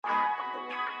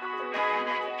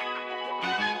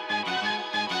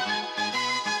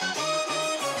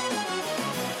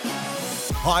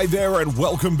Hi there and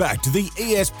welcome back to the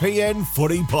ESPN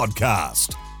Footy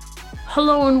Podcast.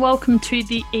 Hello and welcome to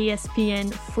the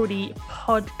ESPN Footy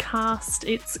Podcast.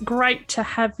 It's great to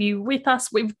have you with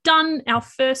us. We've done our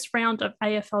first round of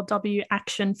AFLW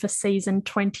action for season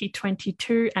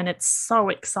 2022 and it's so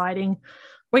exciting.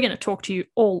 We're going to talk to you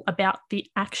all about the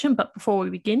action, but before we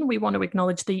begin, we want to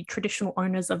acknowledge the traditional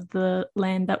owners of the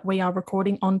land that we are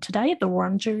recording on today, the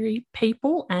Wurundjeri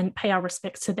people, and pay our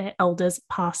respects to their elders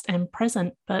past and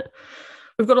present. But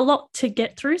we've got a lot to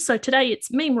get through. So today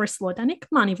it's me, Marissa Lordanic,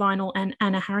 Marnie Vinal and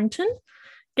Anna Harrington.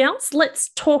 Gals, let's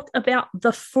talk about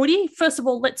the footy. First of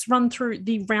all, let's run through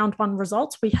the round one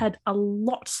results. We had a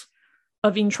lot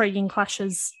of intriguing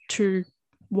clashes to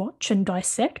watch and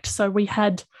dissect. So we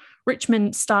had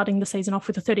Richmond starting the season off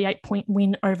with a 38-point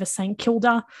win over St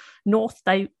Kilda. North,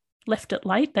 they left it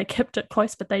late. They kept it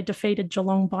close, but they defeated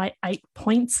Geelong by 8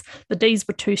 points. The D's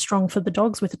were too strong for the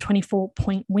Dogs with a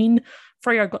 24-point win.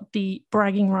 Freo got the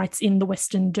bragging rights in the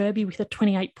Western Derby with a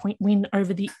 28-point win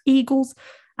over the Eagles.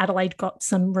 Adelaide got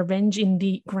some revenge in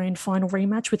the grand final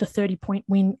rematch with a 30-point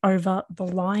win over the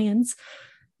Lions.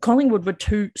 Collingwood were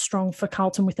too strong for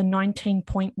Carlton with a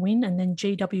 19-point win, and then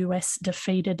GWS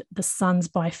defeated the Suns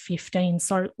by 15.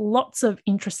 So lots of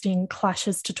interesting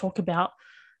clashes to talk about.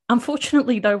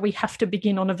 Unfortunately, though, we have to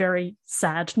begin on a very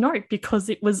sad note because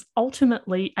it was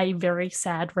ultimately a very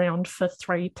sad round for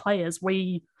three players.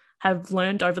 We have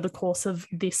learned over the course of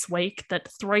this week that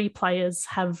three players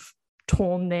have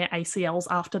torn their ACLs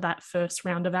after that first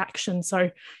round of action. So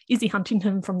Izzy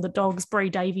Huntington from the Dogs, Bree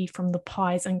Davey from the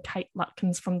Pies, and Kate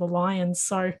Lutkins from the Lions.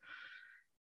 So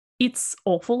it's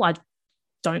awful. I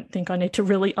don't think I need to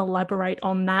really elaborate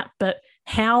on that, but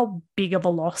how big of a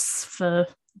loss for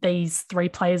these three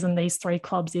players and these three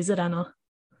clubs is it, Anna?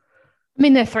 I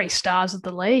mean, they're three stars of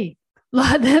the league.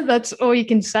 Like that's all you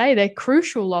can say. They're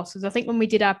crucial losses. I think when we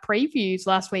did our previews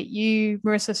last week, you,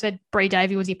 Marissa, said Bree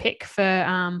Davey was your pick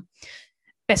for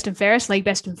best and fairest, league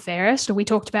best and fairest. And we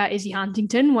talked about Izzy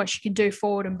Huntington, what she can do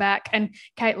forward and back. And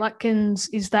Kate Lutkins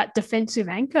is that defensive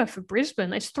anchor for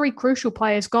Brisbane. It's three crucial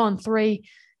players gone, three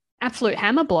absolute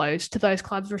hammer blows to those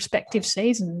clubs' respective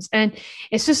seasons. And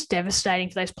it's just devastating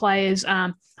for those players,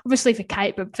 obviously for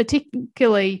Kate, but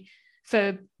particularly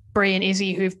for Bree and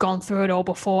Izzy, who've gone through it all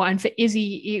before. And for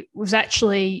Izzy, it was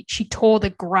actually, she tore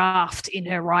the graft in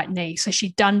her right knee. So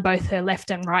she'd done both her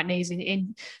left and right knees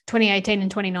in 2018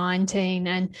 and 2019.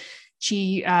 And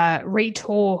she she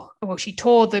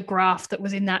tore the graft that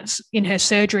was in her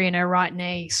surgery in her right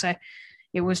knee. So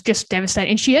it was just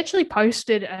devastating. And she actually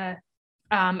posted a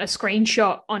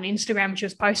screenshot on Instagram. She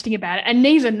was posting about it, and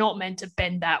knees are not meant to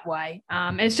bend that way.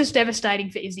 And it's just devastating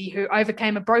for Izzy, who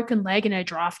overcame a broken leg in her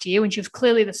draft year when she was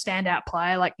clearly the standout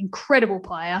player, like incredible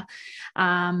player,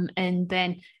 and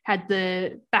then had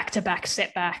the back-to-back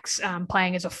setbacks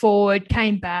playing as a forward,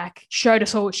 came back, showed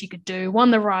us all what she could do,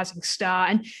 won the Rising Star,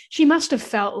 and she must have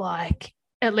felt like,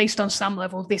 at least on some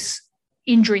level, this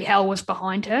injury hell was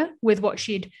behind her with what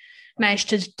she'd managed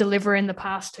to deliver in the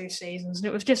past two seasons. And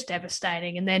it was just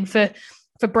devastating. And then for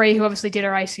Bree, who obviously did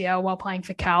her ACL while playing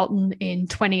for Carlton in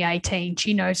 2018,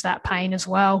 she knows that pain as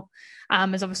well.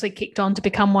 Has obviously kicked on to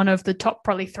become one of the top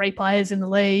probably three players in the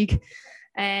league.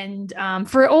 And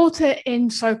for it all to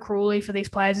end so cruelly for these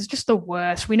players is just the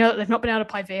worst. We know that they've not been able to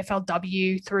play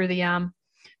VFLW through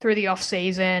the off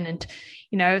season. And,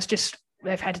 you know, it's just,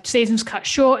 they've had seasons cut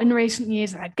short in recent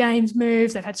years. They've had games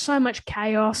moved. They've had so much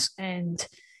chaos. And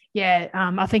yeah,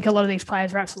 I think a lot of these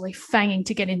players are absolutely fanging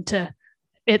to get into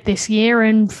it this year,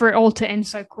 and for it all to end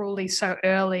so cruelly so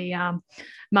early,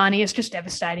 Marnie, it's just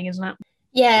devastating, isn't it?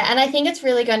 Yeah, and I think it's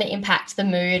really going to impact the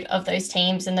mood of those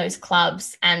teams and those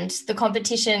clubs and the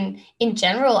competition in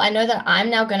general. I know that I'm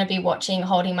now going to be watching,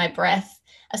 holding my breath,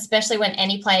 especially when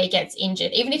any player gets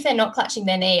injured. Even if they're not clutching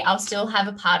their knee, I'll still have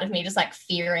a part of me just like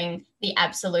fearing the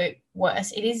absolute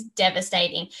worst. It is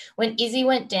devastating. When Izzy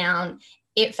went down,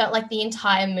 it felt like the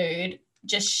entire mood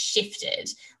just shifted.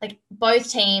 Like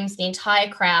both teams, the entire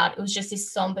crowd, it was just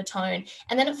this somber tone.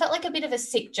 And then it felt like a bit of a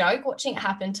sick joke watching it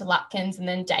happen to Lutkins and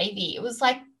then Davey. It was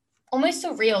like almost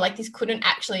surreal, like this couldn't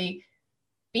actually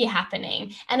be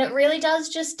happening. And it really does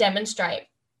just demonstrate,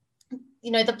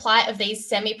 you know, the plight of these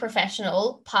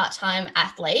semi-professional part-time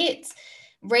athletes.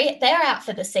 They're out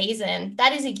for the season.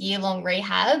 That is a year-long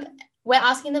rehab. We're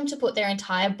asking them to put their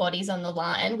entire bodies on the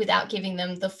line without giving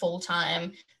them the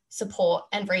full-time support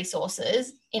and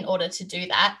resources in order to do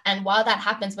that. And while that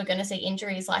happens, we're going to see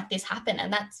injuries like this happen,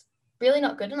 and that's really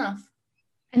not good enough.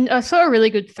 And I saw a really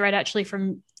good thread actually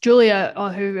from Julia,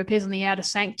 who appears on the Outer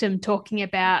Sanctum, talking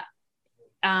about,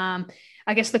 I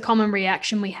guess, the common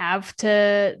reaction we have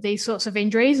to these sorts of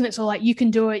injuries. And it's all like, you can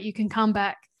do it, you can come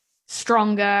back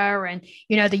stronger and,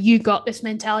 the you got this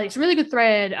mentality. It's a really good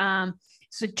thread.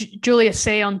 So Julia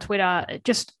C on Twitter,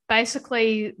 just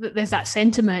basically there's that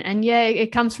sentiment. And yeah,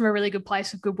 it comes from a really good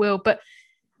place of goodwill, but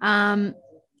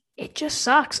it just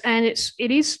sucks. And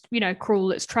it is,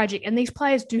 cruel. It's tragic. And these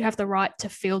players do have the right to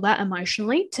feel that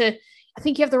emotionally. I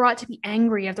think you have the right to be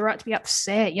angry. You have the right to be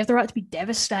upset. You have the right to be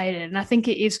devastated. And I think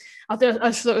I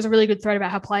thought it was a really good thread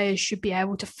about how players should be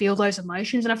able to feel those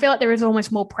emotions. And I feel like there is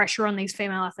almost more pressure on these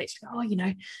female athletes to go, I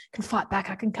can fight back.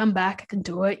 I can come back. I can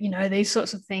do it, these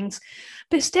sorts of things.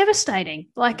 But it's devastating.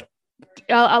 Like,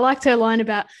 I like her line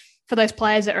about, for those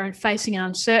players that are facing an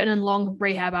uncertain and long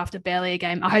rehab after barely a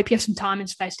game, I hope you have some time and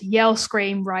space to yell,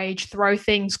 scream, rage, throw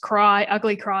things, cry,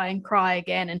 ugly cry, and cry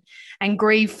again, and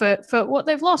grieve for what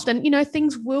they've lost. And,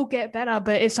 things will get better,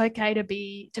 but it's okay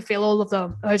to feel all of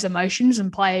those emotions,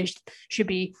 and players should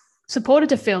be supported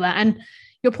to feel that. And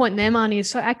your point there, Marnie, is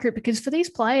so accurate, because for these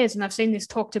players, and I've seen this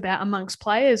talked about amongst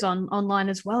players online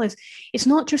as well, is it's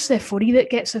not just their footy that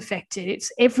gets affected.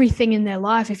 It's everything in their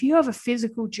life. If you have a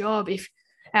physical job,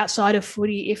 outside of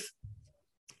footy,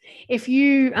 if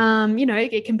you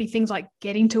it can be things like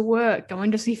getting to work,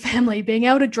 going to see family, being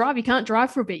able to drive. You can't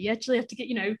drive for a bit. You actually have to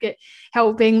get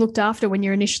help being looked after when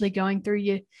you're initially going through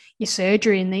your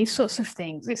surgery and these sorts of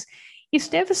things. It's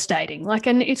devastating.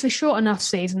 And it's a short enough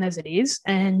season as it is,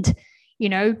 and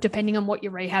depending on what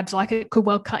your rehab's like, it could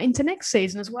well cut into next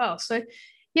season as well. So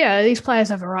yeah, these players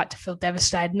have a right to feel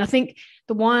devastated. And I think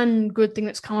the one good thing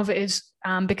that's come of it is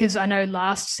because I know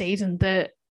last season the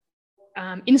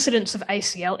incidence of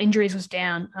ACL injuries was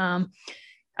down.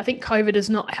 I think COVID has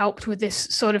not helped with this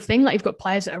sort of thing. Like, you've got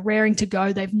players that are raring to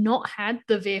go. They've not had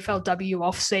the VFLW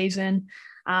off season.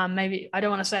 Maybe I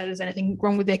don't want to say there's anything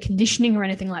wrong with their conditioning or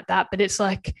anything like that, but it's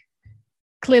like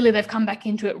clearly they've come back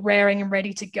into it raring and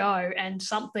ready to go, and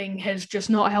something has just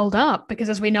not held up, because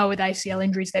as we know with ACL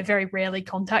injuries, they're very rarely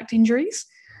contact injuries.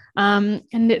 And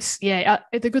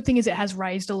the good thing is it has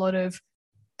raised a lot of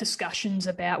discussions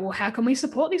about, well, how can we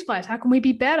support these players? How can we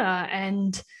be better?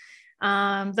 And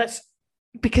that's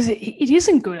because it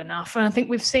isn't good enough. And I think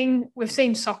we've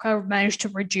seen soccer manage to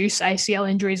reduce ACL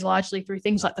injuries largely through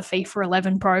things like the FIFA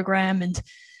 11 program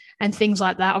and things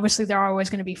like that. Obviously, there are always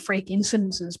going to be freak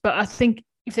incidences, but I think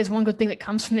if there's one good thing that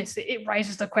comes from this, it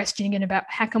raises the question again about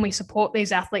how can we support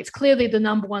these athletes? Clearly, the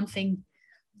number one thing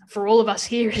for all of us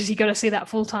here is you got to see that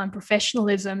full-time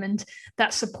professionalism and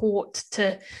that support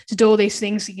to do all these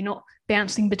things, so you're not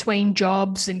bouncing between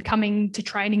jobs and coming to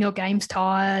training or games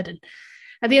tired. And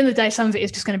at the end of the day, some of it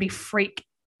is just going to be freak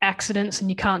accidents and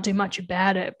you can't do much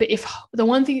about it. But if the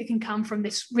one thing that can come from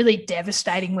this really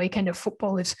devastating weekend of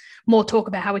football is more talk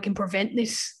about how we can prevent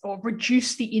this or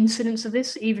reduce the incidence of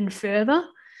this even further,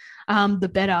 the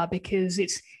better, because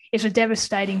it's a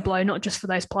devastating blow, not just for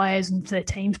those players and for their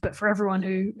teams, but for everyone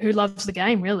who loves the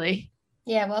game, really.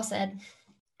 Yeah, well said.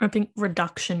 I think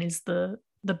reduction is the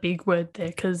big word there,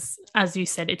 because as you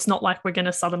said, it's not like we're going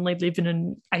to suddenly live in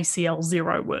an ACL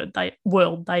zero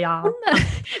world. They are.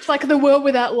 It's like the world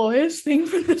without lawyers thing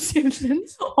from The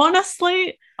Simpsons.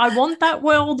 Honestly, I want that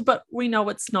world, but we know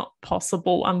it's not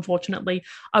possible, unfortunately.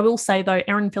 I will say, though,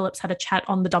 Erin Phillips had a chat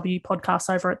on the W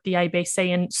podcast over at the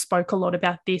ABC and spoke a lot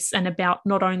about this and about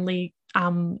not only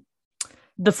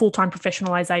the full-time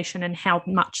professionalisation and how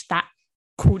much that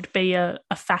could be a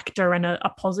factor and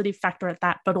a positive factor at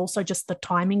that, but also just the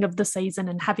timing of the season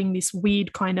and having this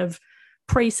weird kind of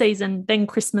pre-season, then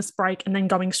Christmas break, and then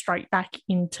going straight back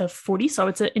into footy. So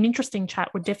it's an interesting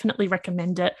chat. Would definitely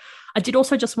recommend it. I did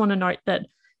also just want to note that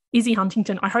Izzy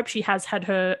Huntington, I hope she has had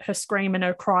her scream and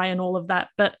her cry and all of that,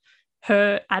 but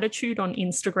her attitude on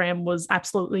Instagram was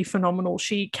absolutely phenomenal.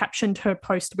 She captioned her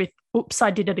post with, "Oops, I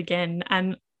did it again."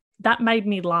 And that made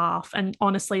me laugh. And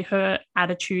honestly, her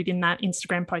attitude in that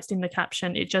Instagram post, in the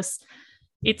caption,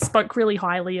 it spoke really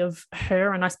highly of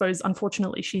her. And I suppose,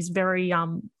 unfortunately, she's very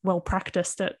well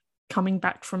practiced at coming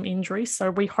back from injury. So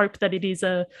we hope that it is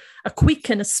a quick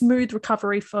and a smooth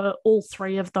recovery for all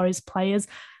three of those players.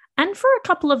 And for a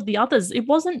couple of the others, it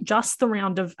wasn't just the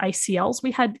round of ACLs.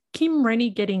 We had Kim Rennie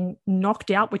getting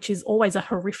knocked out, which is always a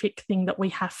horrific thing that we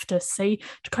have to see.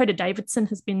 Dakota Davidson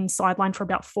has been sidelined for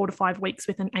about 4 to 5 weeks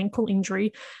with an ankle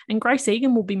injury. And Grace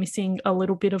Egan will be missing a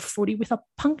little bit of footy with a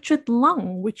punctured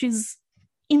lung, which is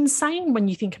insane when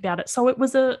you think about it. So it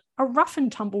was a rough and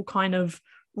tumble kind of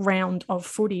round of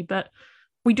footy. But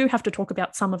we do have to talk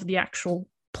about some of the actual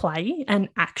play and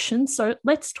action. So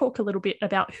let's talk a little bit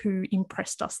about who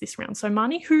impressed us this round. So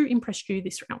Marnie, who impressed you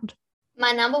this round?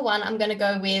 My number one, I'm going to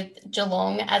go with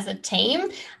Geelong as a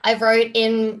team. I wrote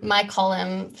in my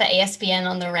column for ESPN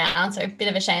on the round, so a bit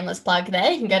of a shameless plug there.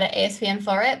 You can go to ESPN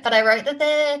for it. But I wrote that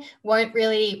there won't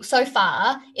really, so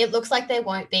far, it looks like there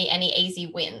won't be any easy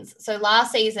wins. So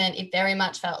last season, it very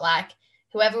much felt like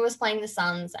whoever was playing the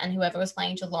Suns and whoever was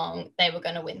playing Geelong, they were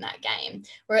going to win that game.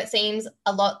 Where it seems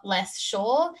a lot less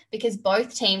sure because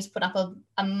both teams put up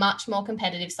a much more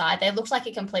competitive side. They looked like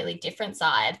a completely different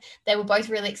side. They were both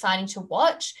really exciting to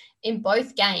watch. In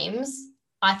both games,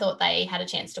 I thought they had a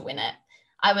chance to win it.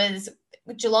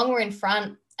 Geelong were in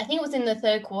front. I think it was in the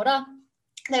third quarter.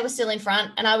 They were still in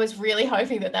front, and I was really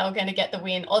hoping that they were going to get the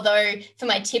win. Although for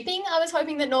my tipping, I was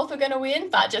hoping that North were going to win,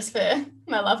 but just for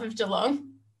my love of Geelong,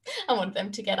 I wanted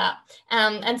them to get up.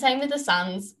 And same with the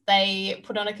Suns. They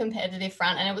put on a competitive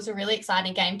front and it was a really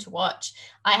exciting game to watch.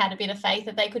 I had a bit of faith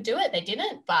that they could do it. They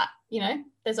didn't, but,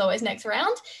 there's always next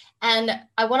round. And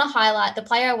the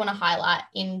player I want to highlight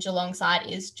in Geelong side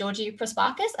is Georgie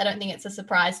Prasparkas. I don't think it's a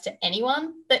surprise to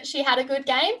anyone that she had a good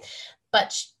game,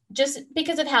 but just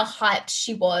because of how hyped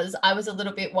she was, I was a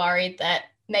little bit worried that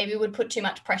maybe would put too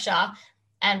much pressure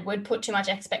and would put too much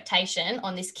expectation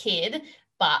on this kid.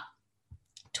 But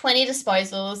 20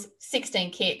 disposals,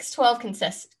 16 kicks, 12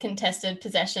 contested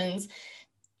possessions,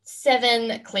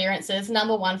 7 clearances,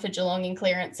 number 1 for Geelong in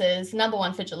clearances, number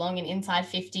 1 for Geelong in inside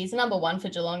 50s, number 1 for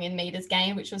Geelong in metres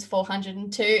gained, which was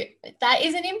 402. That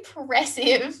is an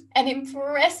impressive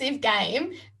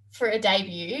game for a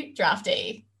debut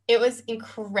draftee. It was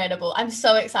incredible. I'm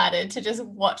so excited to just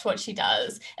watch what she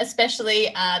does,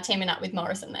 especially teaming up with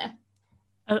Morrison there.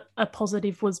 A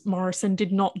positive was Morrison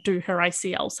did not do her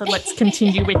ACL. So let's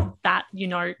continue with that,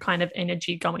 kind of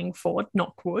energy going forward.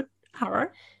 Knock wood. Harrow.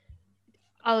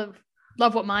 I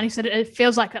love what Marnie said. It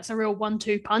feels like that's a real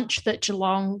 1-2 punch that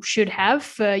Geelong should have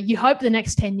for, you hope, the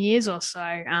next 10 years or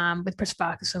so with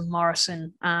Prasparkas and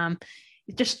Morrison.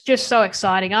 Just so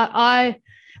exciting.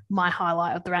 My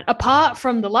highlight of the round, apart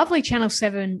from the lovely Channel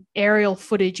 7 aerial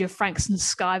footage of Frankston's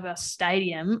Skyburst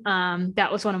Stadium, that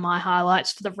was one of my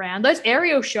highlights for the round. Those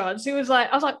aerial shots, I was like,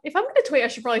 if I'm going to tweet, I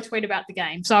should probably tweet about the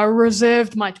game. So I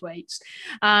reserved my tweets,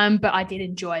 but I did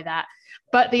enjoy that.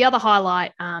 But the other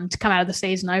highlight to come out of the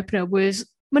season opener was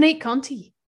Monique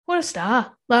Conti. What a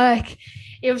star.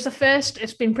 It was the first,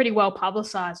 it's been pretty well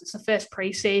publicised. It's the first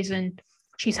preseason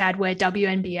she's had where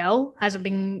WNBL hasn't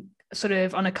been sort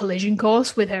of on a collision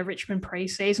course with her Richmond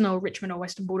preseason or Richmond or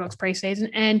Western Bulldogs preseason.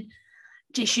 And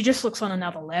she just looks on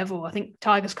another level. I think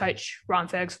Tigers coach Ryan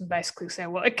Ferguson basically said,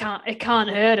 well, it can't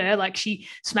hurt her. She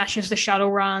smashes the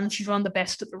shuttle run. She's one of the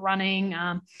best at the running.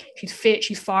 She's fit.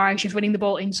 She's firing. She's winning the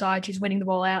ball inside. She's winning the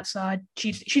ball outside.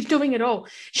 She's doing it all.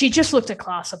 She just looked a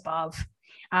class above.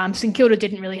 St Kilda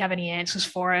didn't really have any answers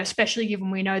for her, especially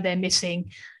given we know they're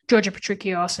missing Georgia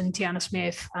Patrikios and Tiana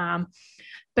Smith.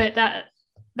 But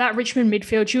that Richmond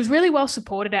midfield, she was really well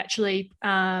supported, actually,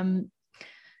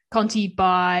 Conti,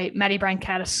 by Maddie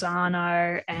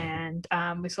Brancatisano, and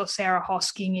we saw Sarah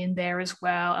Hosking in there as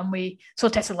well, and we saw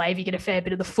Tessa Lavey get a fair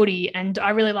bit of the footy, and I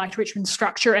really liked Richmond's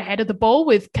structure ahead of the ball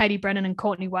with Katie Brennan and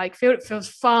Courtney Wakefield. It feels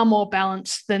far more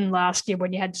balanced than last year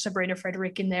when you had Sabrina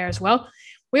Frederick in there as well.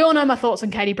 We all know my thoughts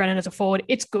on Katie Brennan as a forward.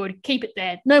 It's good. Keep it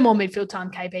there. No more midfield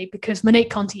time, KB, because Monique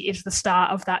Conti is the star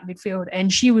of that midfield.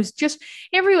 And she was just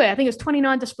everywhere. I think it was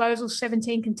 29 disposals,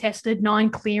 17 contested, 9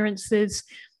 clearances.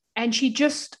 And she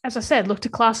just, as I said, looked a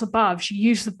class above. She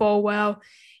used the ball well.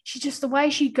 The way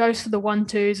she goes for the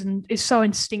 1-2s and is so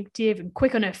instinctive and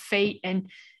quick on her feet.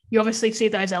 And you obviously see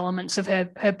those elements of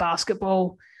her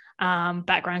basketball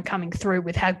background coming through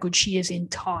with how good she is in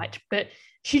tight. But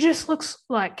she just looks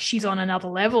like she's on another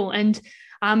level. And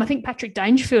I think Patrick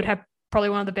Dangerfield had probably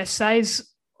one of the best says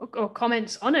or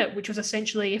comments on it, which was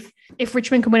essentially if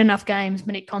Richmond can win enough games,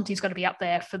 Monique Conti's got to be up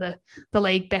there for the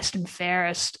league best and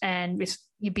fairest. And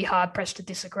you'd be hard-pressed to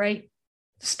disagree.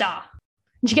 Star.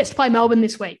 And she gets to play Melbourne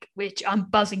this week, which I'm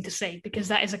buzzing to see because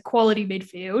that is a quality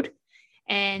midfield.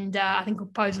 And I think will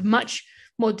pose a much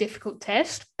more difficult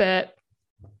test. But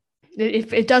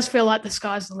it does feel like the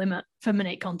sky's the limit for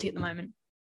Monique Conti at the moment.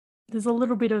 There's a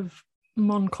little bit of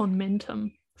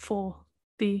MonCon-mentum for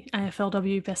the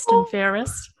AFLW best and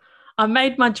fairest. I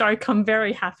made my joke. I'm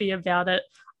very happy about it.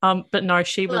 But no,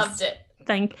 she was... Loved it.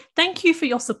 Thank you for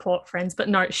your support, friends. But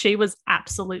no, she was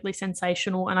absolutely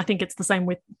sensational. And I think it's the same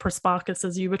with Prasparkas,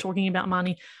 as you were talking about,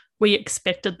 Marnie. We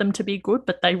expected them to be good,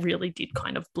 but they really did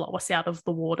kind of blow us out of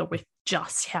the water with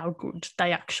just how good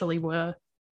they actually were.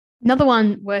 Another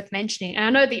one worth mentioning, and I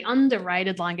know the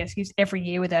underrated line gets used every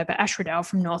year with her, but Ash Riddell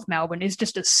from North Melbourne is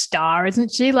just a star,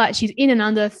 isn't she? She's in and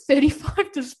under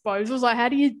 35 disposals. How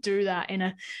do you do that in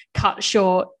a cut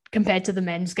short compared to the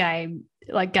men's game?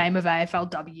 game of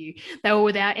AFLW. They were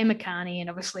without Emma Carney, and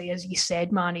obviously, as you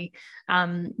said, Marnie,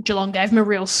 Geelong gave them a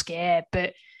real scare.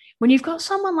 But when you've got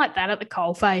someone like that at the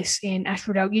coalface in Ash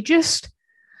Riddell, you just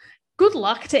good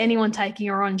luck to anyone taking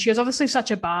her on. She was obviously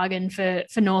such a bargain for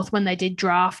North when they did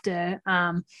draft her,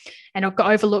 and it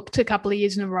got overlooked a couple of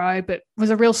years in a row, but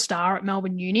was a real star at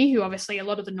Melbourne Uni, who obviously a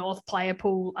lot of the North player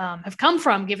pool have come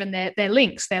from, given their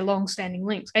links, their long-standing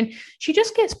links. And she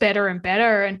just gets better and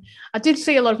better. And I did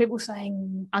see a lot of people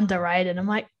saying underrated. I'm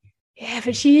like, yeah,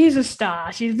 but she is a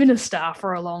star. She's been a star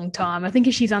for a long time. I think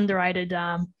if she's underrated,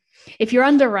 if you're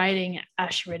underrating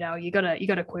Ash Riddell, you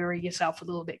gotta query yourself a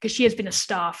little bit, because she has been a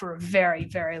star for a very,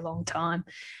 very long time.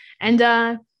 And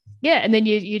and then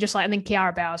you just like, and then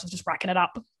Kiara Bowers was just racking it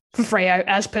up for Freo,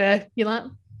 as per, you're like,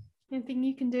 anything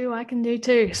you can do, I can do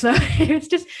too. So it's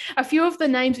just a few of the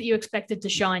names that you expected to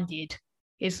shine did,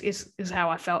 is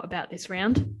how I felt about this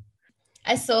round.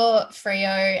 I saw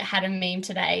Freo had a meme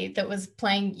today that was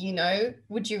playing,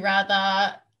 would you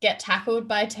rather get tackled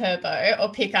by Turbo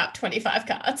or pick up 25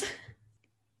 cards?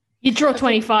 You'd draw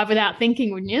 25 without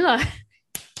thinking, wouldn't you?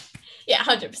 Yeah,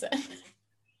 100%.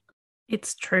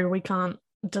 It's true. We can't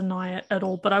deny it at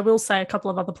all. But I will say a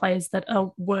couple of other players that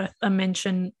are worth a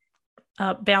mention.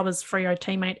 Bowers' Freo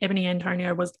teammate, Ebony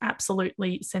Antonio, was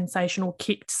absolutely sensational,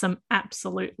 kicked some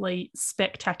absolutely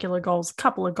spectacular goals,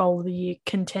 couple of goal of the year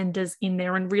contenders in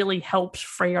there, and really helped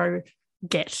Freo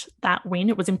get that win.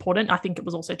 It was important. I think it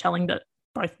was also telling that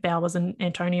both Bowers and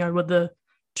Antonio were the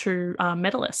two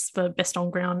medalists for best on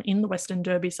ground in the Western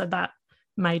Derby. So that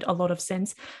made a lot of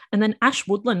sense. And then Ash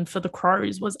Woodland for the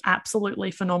Crows was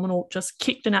absolutely phenomenal, just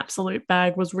kicked an absolute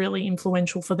bag, was really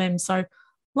influential for them. So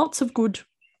lots of good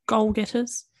goal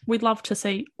getters. We'd love to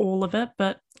see all of it,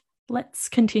 but let's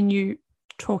continue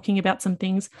talking about some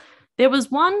things. There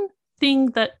was one thing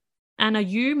that, Anna,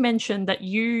 you mentioned that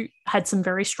you had some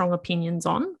very strong opinions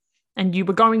on, and you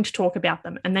were going to talk about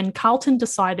them. And then Carlton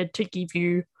decided to give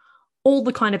you all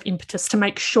the kind of impetus to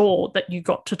make sure that you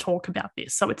got to talk about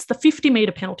this. So it's the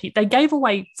 50-metre penalty. They gave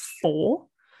away 4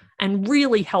 and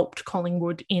really helped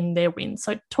Collingwood in their win.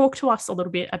 So talk to us a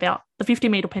little bit about the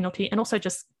 50-metre penalty and also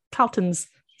just Carlton's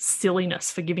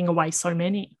silliness for giving away so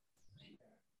many.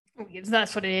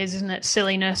 That's what it is, isn't it?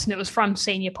 Silliness. And it was from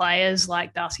senior players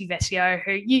like Darcy Vesio,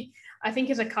 who I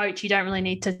think as a coach, you don't really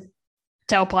need to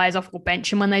tell players off or bench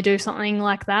them when they do something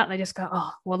like that. They just go,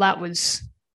 oh, well, that was,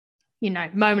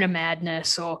 moment of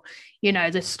madness, or,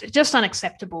 this just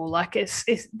unacceptable. Like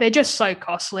they're just so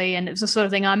costly. And it's the sort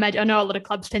of thing I know a lot of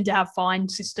clubs tend to have fine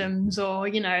systems or,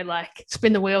 like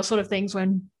spin the wheel sort of things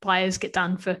when players get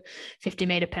done for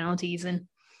 50-metre penalties, and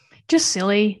just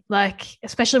silly. Like,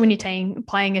 especially when you're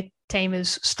playing a team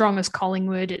as strong as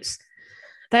Collingwood,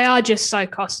 they are just so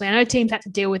costly. I know teams had to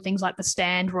deal with things like the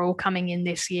stand rule coming in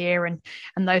this year and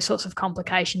those sorts of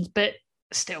complications, but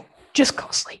still, just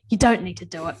costly. You don't need to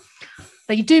do it.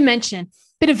 But you do mention a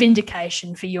bit of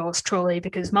vindication for yours truly,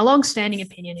 because my long-standing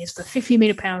opinion is the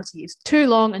 50-metre penalty is too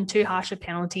long and too harsh a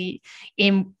penalty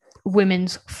in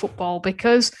women's football,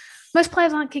 because most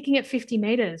players aren't kicking at 50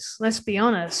 metres, let's be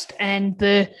honest. And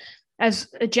as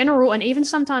a general, and even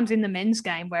sometimes in the men's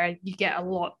game where you get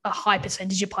a high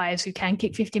percentage of players who can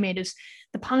kick 50 metres,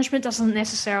 the punishment doesn't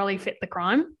necessarily fit the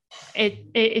crime.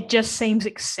 It just seems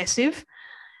excessive.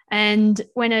 And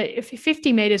if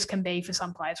 50 metres can be for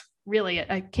some players really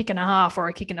a kick and a half or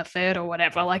a kick and a third or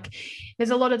whatever, like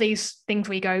there's a lot of these things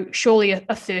where you go, surely a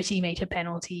 30-metre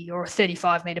penalty or a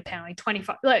 35-metre penalty,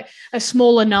 25, like a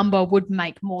smaller number would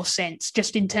make more sense,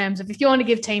 just in terms of if you want to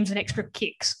give teams an extra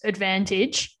kicks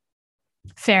advantage,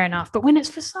 fair enough. But when it's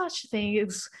for such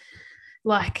things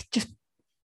like just,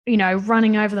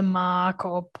 running over the mark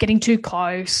or getting too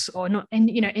close or not, and,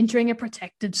 entering a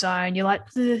protected zone, you're like,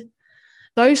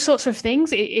 those sorts of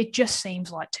things, it just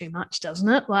seems like too much, doesn't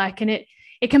it? Like, and it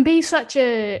can be such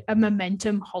a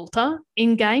momentum halter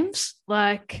in games.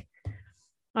 Like,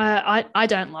 I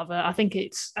don't love it. I think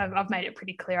I've made it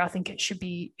pretty clear. I think it should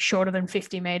be shorter than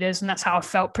 50 metres, and that's how I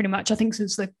felt pretty much, I think,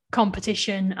 since the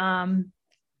competition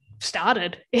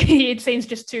started. It seems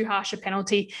just too harsh a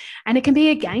penalty, and it can be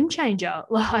a game changer.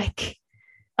 Like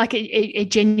it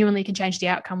genuinely can change the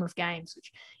outcome of games,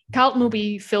 which Carlton will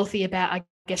be filthy about, I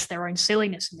guess, their own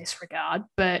silliness in this regard,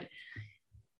 but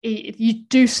you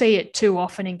do see it too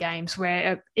often in games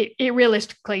where it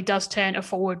realistically does turn a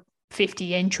forward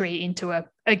 50 entry into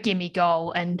a gimme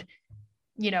goal, and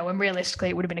and realistically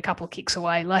it would have been a couple of kicks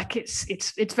away. Like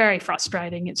it's very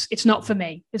frustrating. It's not for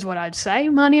me, is what I'd say.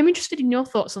 Marnie, I'm interested in your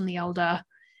thoughts on the old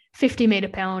 50-metre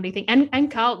penalty thing,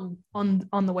 and Carlton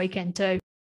on the weekend too.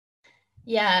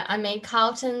 Yeah, I mean,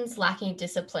 Carlton's lacking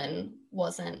discipline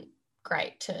wasn't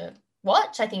great to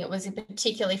watch. I think it was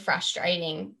particularly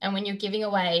frustrating. And when you're giving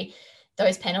away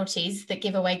those penalties that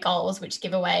give away goals, which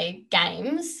give away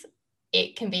games,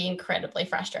 it can be incredibly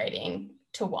frustrating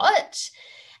to watch.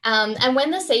 And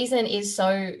when the season is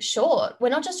so short, we're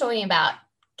not just talking about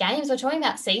games, we're talking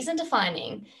about season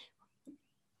defining.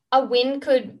 A win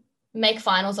could make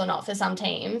finals or not for some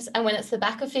teams. And when it's the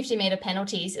back of 50-meter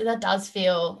penalties, that does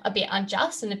feel a bit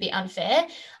unjust and a bit unfair.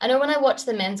 I know when I watch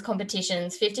the men's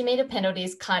competitions, 50-meter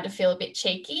penalties kind of feel a bit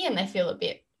cheeky and they feel a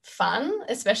bit fun,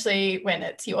 especially when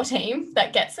it's your team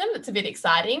that gets them. It's a bit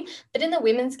exciting. But in the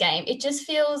women's game, it just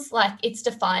feels like it's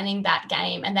defining that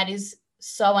game, and that is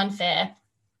so unfair.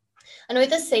 I know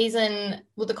this season,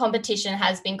 the competition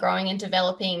has been growing and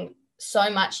developing so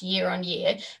much year on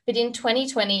year, but in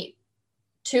 2020,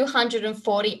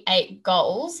 248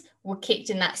 goals were kicked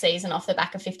in that season off the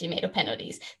back of 50-meter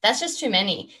penalties. That's just too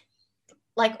many.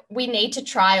 Like, we need to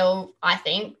trial, I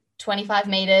think, 25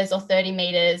 meters or 30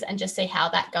 meters and just see how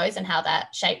that goes and how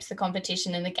that shapes the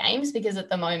competition in the games, because at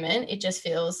the moment it just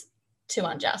feels too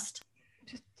unjust.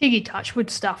 Just Tiggy Touchwood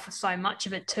stuff for so much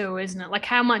of it too, isn't it? Like,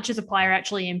 how much is a player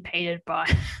actually impeded by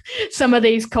some of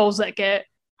these calls that get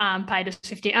paid as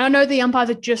 50? And I know the umpires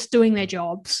are just doing their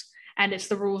jobs and it's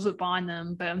the rules that bind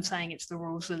them, but I'm saying it's the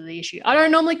rules that are the issue. I don't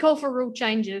normally call for rule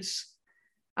changes.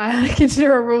 I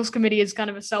consider a rules committee as kind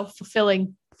of a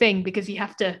self-fulfilling thing, because you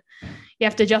have to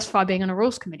justify being on a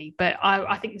rules committee. But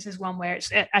I think this is one where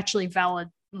it's actually valid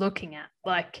looking at.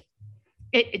 Like,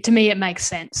 to me, it makes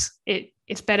sense.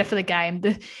 It's better for the game.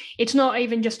 It's not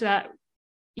even just about,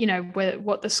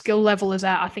 what the skill level is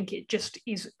at. I think it just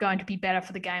is going to be better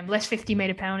for the game. Less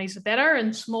 50-meter penalties the better,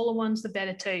 and smaller ones the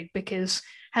better too, because it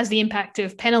has the impact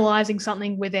of penalising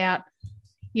something without,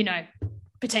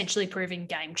 potentially proving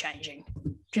game-changing,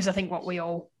 which is, I think, what we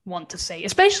all want to see,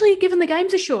 especially given the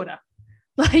games are shorter.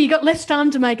 Like, you got less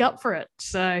time to make up for it.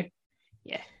 So,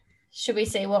 yeah. Should we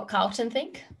see what Carlton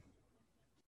think?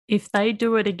 If they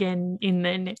do it again in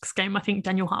their next game, I think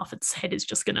Daniel Harford's head is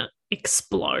just going to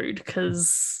explode,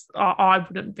 because I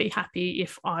wouldn't be happy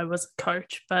if I was a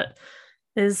coach. But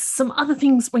there's some other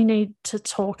things we need to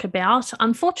talk about.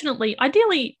 Unfortunately,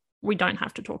 ideally, we don't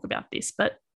have to talk about this,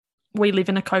 but we live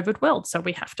in a COVID world, so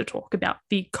we have to talk about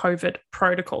the COVID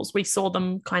protocols. We saw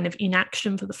them kind of in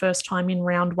action for the first time in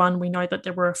round one. We know that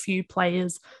there were a few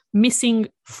players missing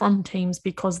from teams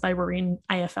because they were in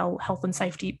AFL health and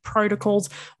safety protocols.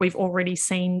 We've already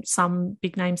seen some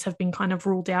big names have been kind of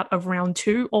ruled out of round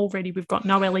two already. We've got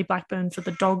no Ellie Blackburn for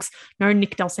the Dogs, no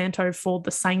Nick Del Santo for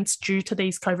the Saints due to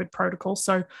these COVID protocols.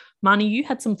 So, Marnie, you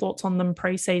had some thoughts on them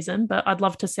pre-season, but I'd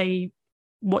love to see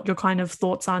what your kind of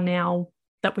thoughts are now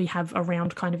that we have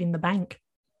around kind of in the bank.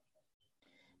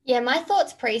 Yeah, my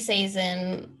thoughts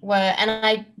pre-season were, and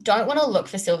I don't want to look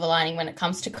for silver lining when it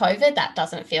comes to COVID. That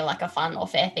doesn't feel like a fun or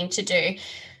fair thing to do.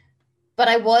 But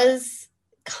I was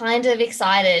kind of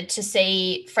excited to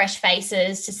see fresh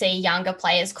faces, to see younger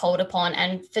players called upon,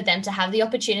 and for them to have the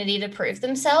opportunity to prove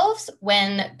themselves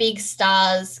when big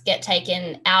stars get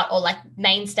taken out, or like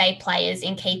mainstay players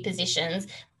in key positions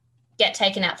get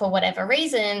taken out for whatever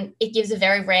reason. It gives a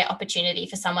very rare opportunity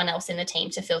for someone else in the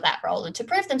team to fill that role and to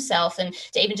prove themselves and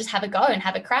to even just have a go and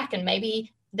have a crack. And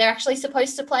maybe they're actually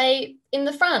supposed to play in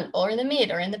the front or in the mid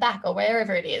or in the back or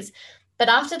wherever it is. But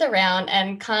after the round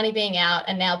and Carney being out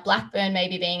and now Blackburn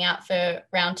maybe being out for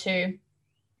round two,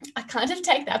 I kind of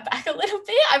take that back a little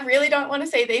bit. I really don't want to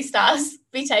see these stars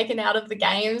be taken out of the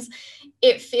games.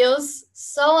 It feels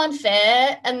so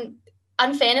unfair, and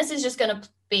unfairness is just going to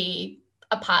be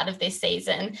a part of this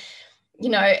season,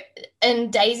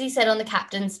 and Daisy said on the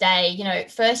captain's day,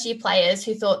 first year players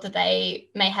who thought that they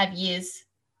may have years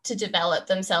to develop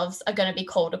themselves are going to be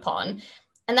called upon.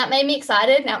 And that made me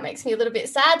excited. Now it makes me a little bit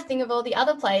sad to think of all the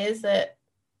other players that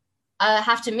I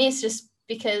have to miss just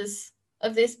because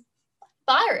of this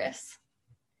virus.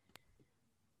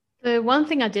 The one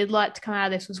thing I did like to come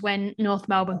out of this was when North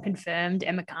Melbourne confirmed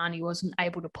Emma Carney wasn't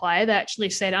able to play. They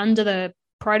actually said under the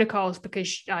protocols,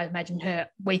 because I imagine her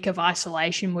week of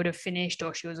isolation would have finished,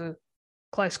 or she was a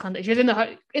close contact. She was in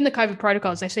the COVID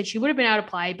protocols. They said she would have been able to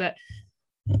play, but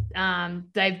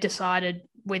they've decided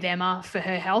with Emma for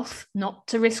her health not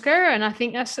to risk her. And I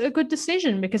think that's a good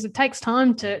decision, because it takes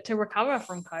time to recover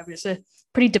from COVID. It's a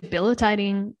pretty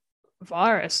debilitating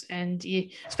virus, and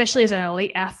especially as an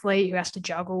elite athlete who has to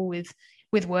juggle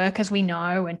with work, as we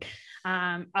know. And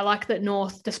I like that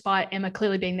North, despite Emma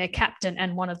clearly being their captain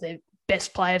and one of the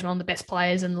best players, one of the best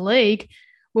players in the league,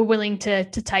 were willing to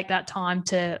take that time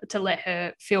to let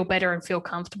her feel better and feel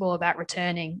comfortable about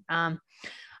returning.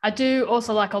 I do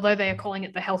also like, although they are calling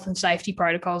it the health and safety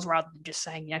protocols rather than just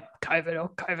saying, COVID or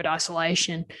COVID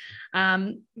isolation,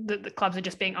 the clubs are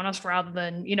just being honest rather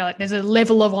than, like there's a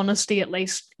level of honesty at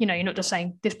least, you're not just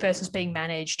saying this person's being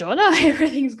managed or no,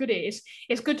 everything's good.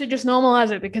 It's good to just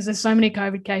normalize it because there's so many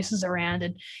COVID cases around.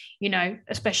 And,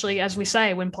 especially as we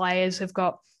say, when players have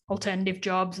got alternative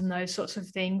jobs and those sorts of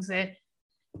things, they're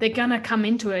going to come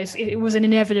into it. It was an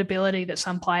inevitability that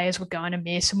some players were going to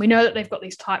miss. And we know that they've got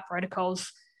these tight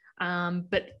protocols,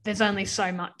 but there's only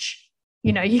so much,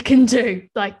 you can do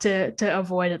to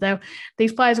avoid it.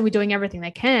 These players will be doing everything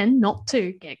they can not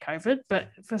to get COVID, but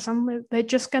for some, they're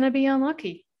just going to be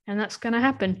unlucky, and that's going to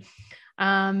happen.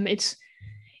 It's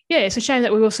a shame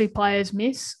that we will see players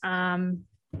miss.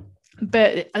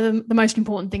 But the most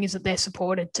important thing is that they're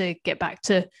supported to get back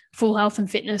to full health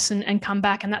and fitness and come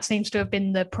back. And that seems to have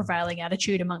been the prevailing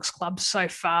attitude amongst clubs so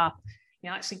far.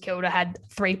 St Kilda had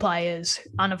 3 players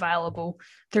unavailable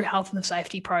through health and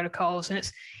safety protocols.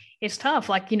 And it's tough.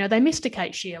 They missed a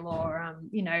Kate Shield or,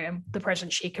 and the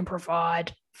presence she can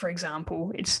provide, for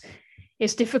example.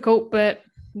 It's difficult, but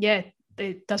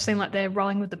it does seem like they're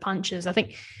rolling with the punches. I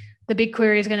think the big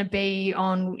query is going to be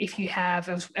on if you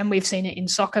have, and we've seen it in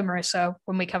soccer, Marissa,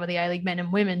 when we cover the A-League men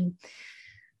and women,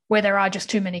 where there are just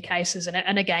too many cases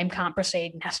and a game can't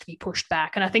proceed and has to be pushed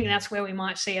back. And I think that's where we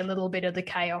might see a little bit of the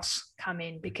chaos come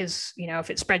in because, if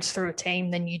it spreads through a team,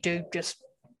 then you do just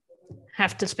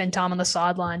have to spend time on the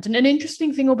sidelines. And an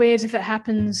interesting thing will be is if it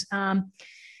happens,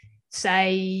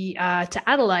 to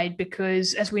Adelaide,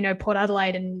 because as we know, Port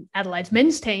Adelaide and Adelaide's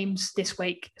men's teams this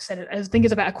week said I think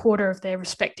it's about a quarter of their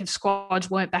respective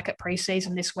squads weren't back at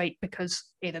pre-season this week because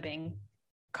either being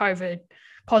COVID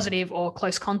positive or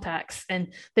close contacts.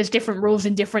 And there's different rules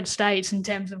in different states in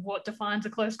terms of what defines a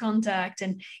close contact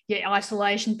and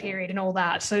isolation period and all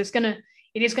that. So it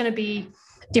is going to be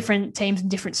different teams in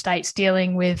different states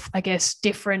dealing with, I guess,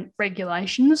 different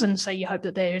regulations. And so you hope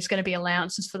that there's going to be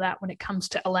allowances for that when it comes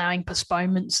to allowing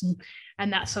postponements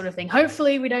and that sort of thing.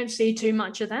 Hopefully we don't see too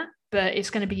much of that, but it's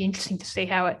going to be interesting to see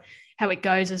how it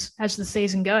goes as the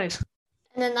season goes.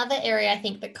 And another area I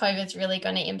think that COVID's really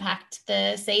going to impact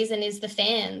the season is the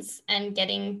fans and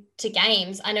getting to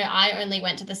games. I know I only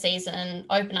went to the season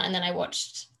opener and then I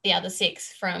watched the other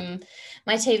 6 from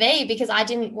my TV because I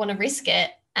didn't want to risk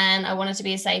it. And I wanted to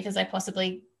be as safe as I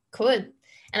possibly could.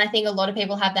 And I think a lot of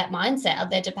people have that mindset of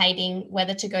they're debating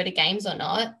whether to go to games or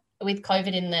not. With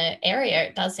COVID in the area,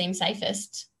 it does seem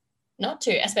safest not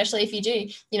to, especially if you do,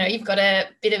 you've got a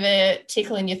bit of a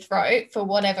tickle in your throat for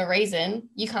whatever reason,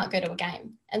 you can't go to a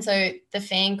game. And so the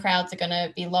fan crowds are going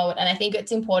to be lowered. And I think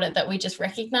it's important that we just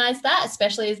recognize that,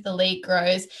 especially as the league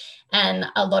grows. And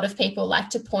a lot of people like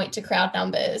to point to crowd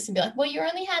numbers and be like, well, you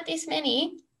only had this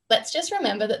many. Let's just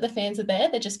remember that the fans are there.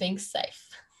 They're just being safe.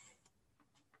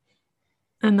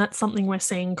 And that's something we're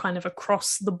seeing kind of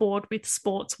across the board with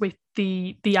sports, with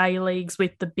the A-leagues,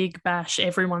 with the Big Bash.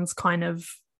 Everyone's kind of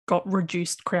got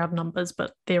reduced crowd numbers,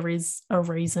 but there is a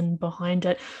reason behind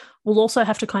it. We'll also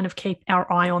have to kind of keep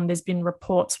our eye on, there's been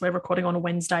reports, we're recording on a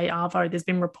Wednesday, Arvo, there's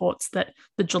been reports that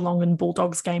the Geelong and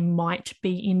Bulldogs game might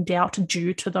be in doubt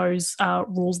due to those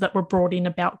rules that were brought in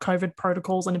about COVID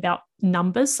protocols and about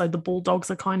numbers. So the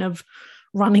Bulldogs are kind of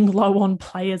running low on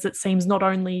players, it seems, not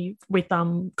only with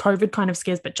COVID kind of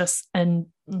scares, but just a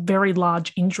very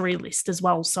large injury list as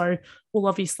well. So we'll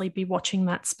obviously be watching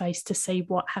that space to see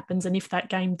what happens and if that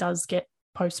game does get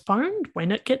postponed, when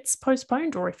it gets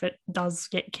postponed, or if it does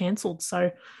get cancelled.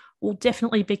 So we'll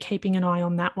definitely be keeping an eye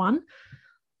on that one.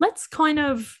 Let's kind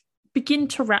of begin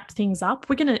to wrap things up.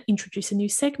 We're going to introduce a new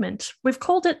segment. We've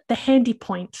called it the Handy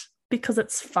Point because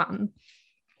it's fun.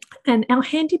 And our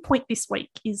handy point this week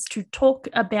is to talk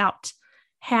about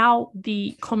how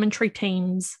the commentary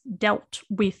teams dealt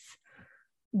with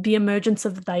the emergence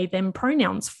of they, them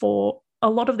pronouns. For a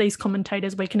lot of these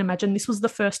commentators, we can imagine this was the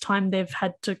first time they've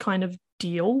had to kind of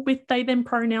deal with they, them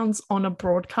pronouns on a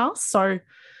broadcast. So,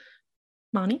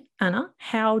 Marnie, Anna,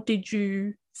 how did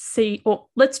you see, or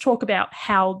let's talk about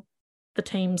how the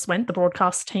teams went, the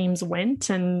broadcast teams went,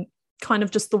 and kind of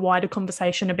just the wider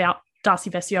conversation about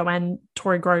Darcy Vesio and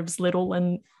Tori Groves-Little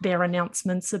and their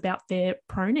announcements about their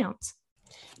pronouns.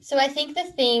 So I think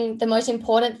the most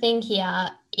important thing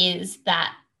here is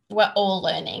that we're all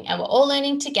learning and we're all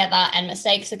learning together, and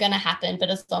mistakes are going to happen, but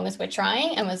as long as we're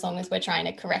trying and as long as we're trying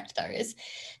to correct those.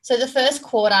 So the first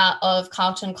quarter of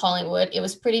Carlton Collingwood, it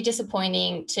was pretty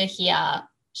disappointing to hear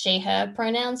she, her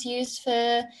pronouns used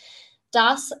for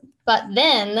Das, but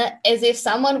then as if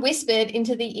someone whispered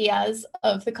into the ears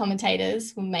of the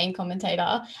commentators, main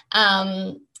commentator,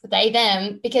 they,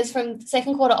 them, because from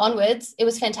second quarter onwards, it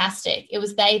was fantastic. It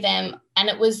was they, them, and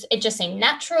it just seemed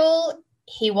natural.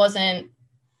 he wasn't,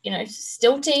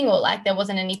 stilting or like there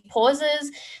wasn't any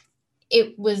pauses.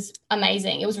 It was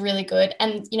amazing. It was really good.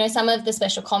 And, some of the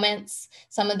special comments,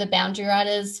 some of the boundary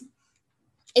riders,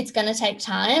 it's going to take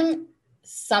time.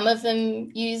 Some of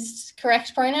them used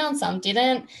correct pronouns, some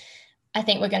didn't. I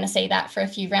think we're going to see that for a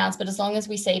few rounds, but as long as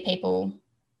we see people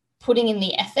putting in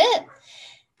the effort.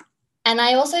 And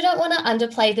I also don't want to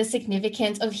underplay the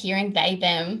significance of hearing they,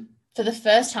 them for the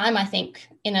first time, I think,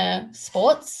 in a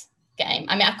sports game.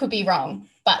 I mean, I could be wrong,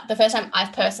 but the first time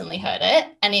I've personally heard it,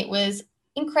 and it was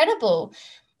incredible.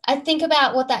 I think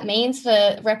about what that means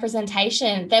for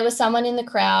representation. There was someone in the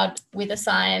crowd with a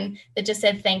sign that just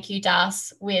said, "Thank you,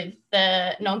 Das," with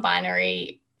the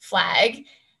non-binary flag.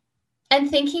 And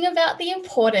thinking about the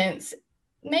importance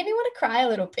made me want to cry a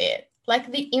little bit.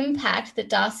 Like the impact that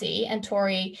Darcy and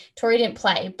Tori didn't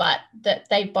play, but that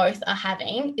they both are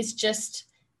having is just,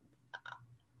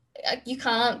 you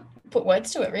can't put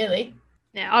words to it, really.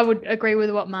 Yeah, I would agree with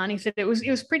what Marnie said. It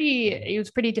was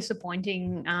pretty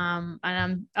disappointing.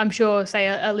 And I'm sure, say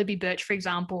a Libby Birch, for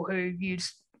example, who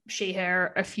used she,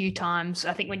 her a few times.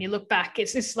 I think when you look back,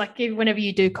 it's just like whenever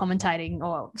you do commentating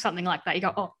or something like that, you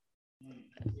go, oh,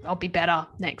 I'll be better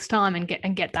next time and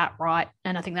get that right.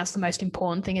 And I think that's the most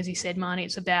important thing, as you said, Marnie.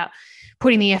 It's about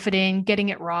putting the effort in, getting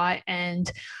it right. And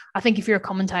I think if you're a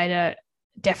commentator,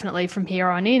 definitely from here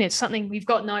on in, it's something we've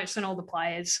got notes on all the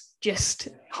players. Just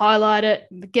highlight it,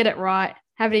 get it right,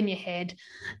 have it in your head.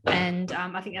 And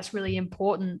I think that's really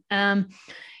important.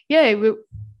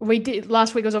 We did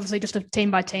last week was obviously just a team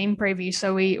by team preview.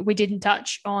 So we didn't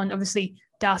touch on obviously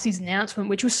Darcy's announcement,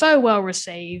 which was so well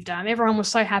received. Everyone was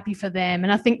so happy for them.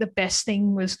 And I think the best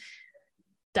thing was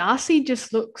Darcy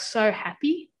just looked so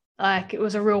happy. Like it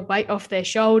was a real weight off their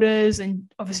shoulders.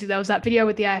 And obviously there was that video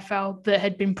with the AFL that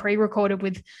had been pre-recorded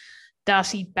with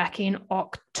Darcy back in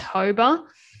October.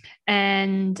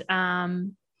 And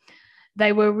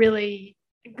they were really,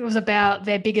 it was about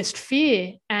their biggest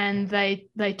fear. And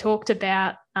they talked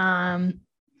about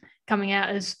coming out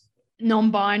as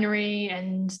non-binary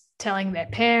and telling their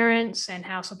parents and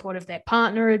how supportive their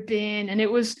partner had been. And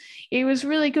it was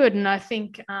really good. And I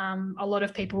think a lot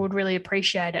of people would really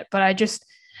appreciate it. But I just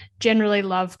generally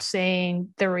loved seeing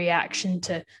the reaction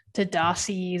to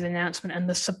Darcy's announcement and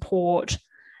the support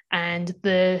and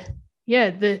the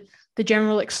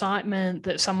general excitement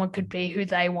that someone could be who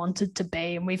they wanted to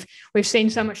be. And we've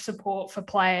seen so much support for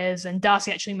players, and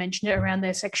Darcy actually mentioned it around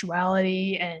their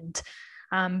sexuality and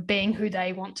being who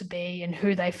they want to be and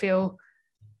who they feel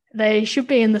they should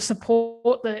be, and the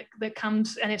support that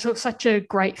comes. And it's such a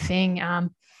great thing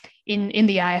in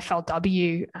the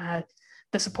AFLW,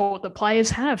 the support that players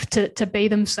have to be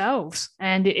themselves.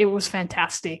 And it was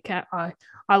fantastic. I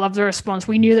love the response.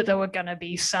 We knew that there were going to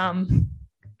be some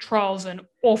trolls and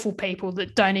awful people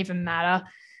that don't even matter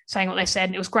saying what they said.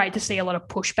 And it was great to see a lot of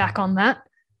pushback on that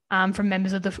from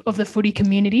members of the footy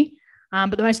community.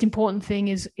 But the most important thing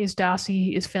is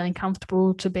Darcy is feeling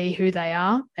comfortable to be who they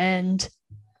are. And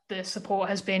the support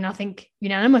has been, I think,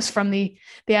 unanimous from the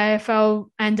AFL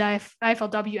and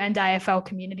AFLW and AFL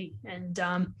community. And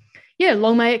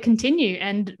long may it continue.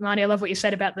 And Marnie, I love what you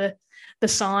said about the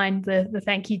sign, the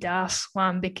thank you Das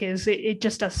one, because it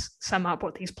just does sum up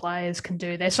what these players can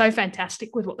do. They're so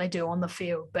fantastic with what they do on the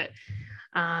field. But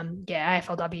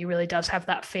AFLW really does have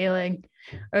that feeling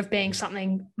of being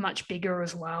something much bigger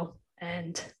as well.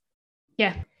 And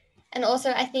And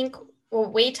also I think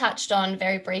we touched on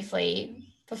very briefly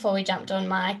before we jumped on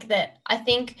mic that I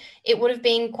think it would have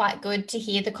been quite good to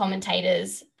hear the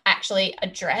commentators actually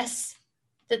address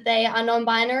that they are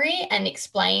non-binary and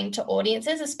explain to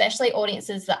audiences, especially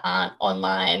audiences that aren't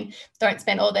online, don't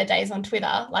spend all their days on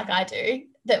Twitter like I do,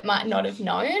 that might not have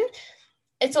known.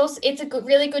 It's a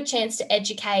really good chance to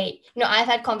educate. I've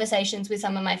had conversations with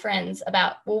some of my friends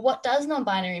about, well, what does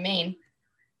non-binary mean?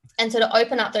 And so to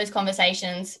open up those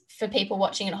conversations for people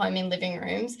watching at home in living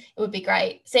rooms, it would be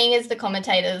great. Seeing as the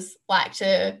commentators like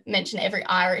to mention every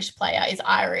Irish player is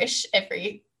Irish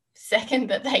every second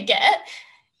that they get,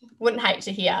 wouldn't hate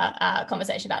to hear a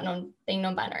conversation about being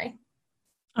non-binary.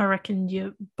 I reckon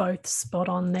you're both spot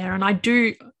on there. And I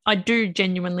do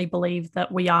genuinely believe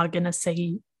that we are going to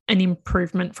see an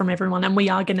improvement from everyone, and we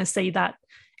are going to see that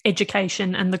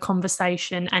education and the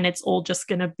conversation, and it's all just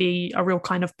going to be a real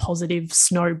kind of positive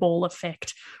snowball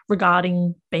effect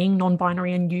regarding being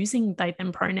non-binary and using they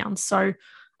them pronouns. So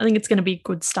I think it's going to be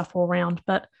good stuff all around.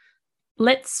 But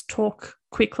let's talk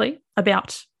quickly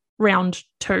about round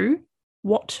 2.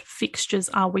 What fixtures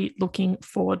are we looking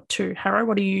forward to? Harrow,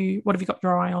 what have you got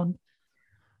your eye on?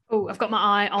 Oh, I've got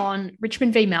my eye on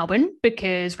Richmond v Melbourne,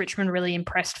 because Richmond really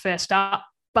impressed first up.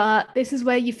 But this is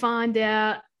where you find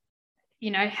out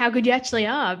how good you actually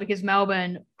are, because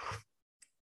Melbourne,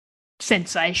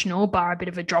 sensational, bar a bit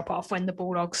of a drop off when the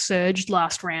Bulldogs surged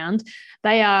last round.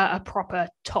 They are a proper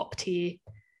top tier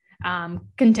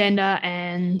contender,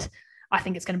 and I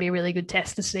think it's going to be a really good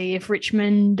test to see if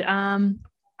Richmond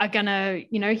are going to,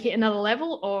 hit another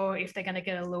level, or if they're going to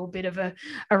get a little bit of a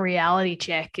reality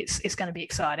check. It's going to be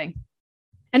exciting.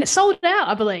 And it's sold out,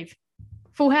 I believe.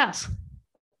 Full house.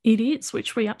 It is,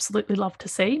 which we absolutely love to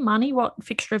see. Marnie, what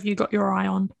fixture have you got your eye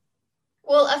on?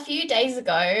 Well, a few days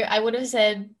ago, I would have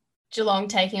said Geelong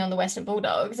taking on the Western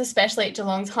Bulldogs, especially at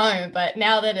Geelong's home. But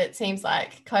now that it seems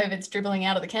like COVID's dribbling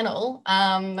out of the kennel,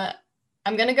 I'm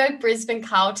going to go Brisbane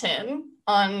Carlton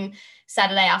on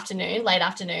Saturday afternoon, late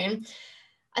afternoon.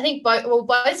 I think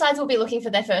both sides will be looking for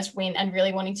their first win and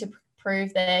really wanting to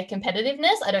prove their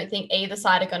competitiveness. I don't think either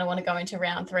side are going to want to go into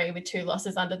round 3 with 2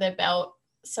 losses under their belt.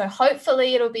 So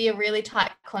hopefully it'll be a really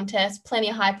tight contest, plenty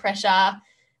of high pressure,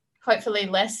 hopefully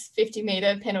less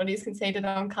 50-metre penalties conceded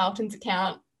on Carlton's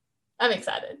account. I'm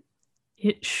excited.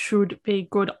 It should be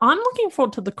good. I'm looking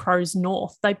forward to the Crows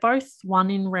North. They both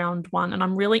won in round 1, and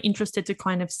I'm really interested to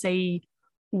kind of see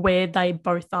where they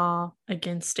both are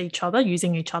against each other,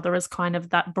 using each other as kind of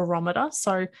that barometer.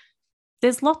 So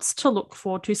there's lots to look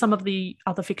forward to. Some of the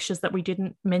other fixtures that we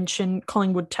didn't mention,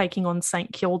 Collingwood taking on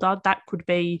St Kilda, that could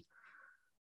be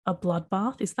a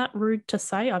bloodbath. Is that rude to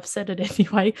say? I've said it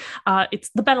anyway. It's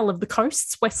the Battle of the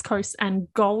Coasts, West Coast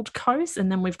and Gold Coast,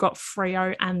 and then we've got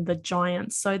Freo and the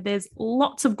Giants. So there's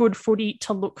lots of good footy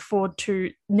to look forward to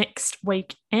next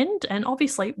weekend, and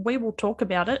obviously we will talk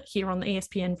about it here on the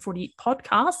ESPN Footy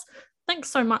Podcast. Thanks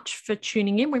so much for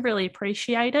tuning in. We really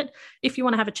appreciate it. If you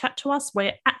want to have a chat to us,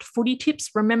 we're at Footy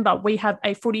Tips. Remember, we have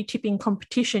a footy tipping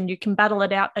competition. You can battle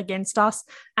it out against us.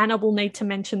 Anna will need to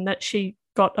mention that she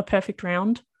got a perfect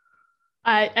round.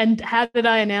 And how did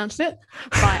I announce it?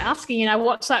 By asking in our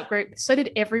WhatsApp group, so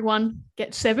did everyone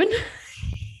get 7?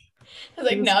 I was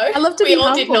like, no, I love to we be all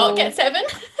humble. did not get 7.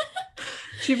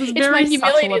 She was very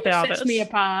subtle about that sets it. me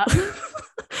apart.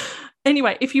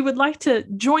 Anyway, if you would like to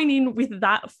join in with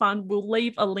that fun, we'll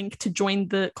leave a link to join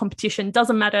the competition.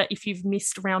 Doesn't matter if you've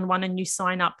missed round 1 and you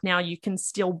sign up now, you can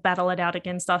still battle it out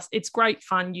against us. It's great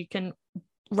fun. You can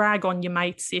rag on your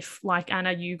mates if, like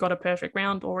Anna, you got a perfect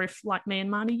round, or if, like me and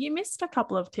Marnie, you missed a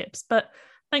couple of tips. But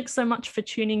thanks so much for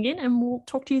tuning in, and we'll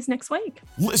talk to you next week.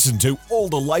 Listen to all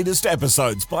the latest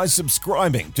episodes by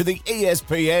subscribing to the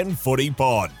ESPN Footy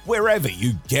Pod, wherever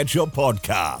you get your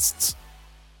podcasts.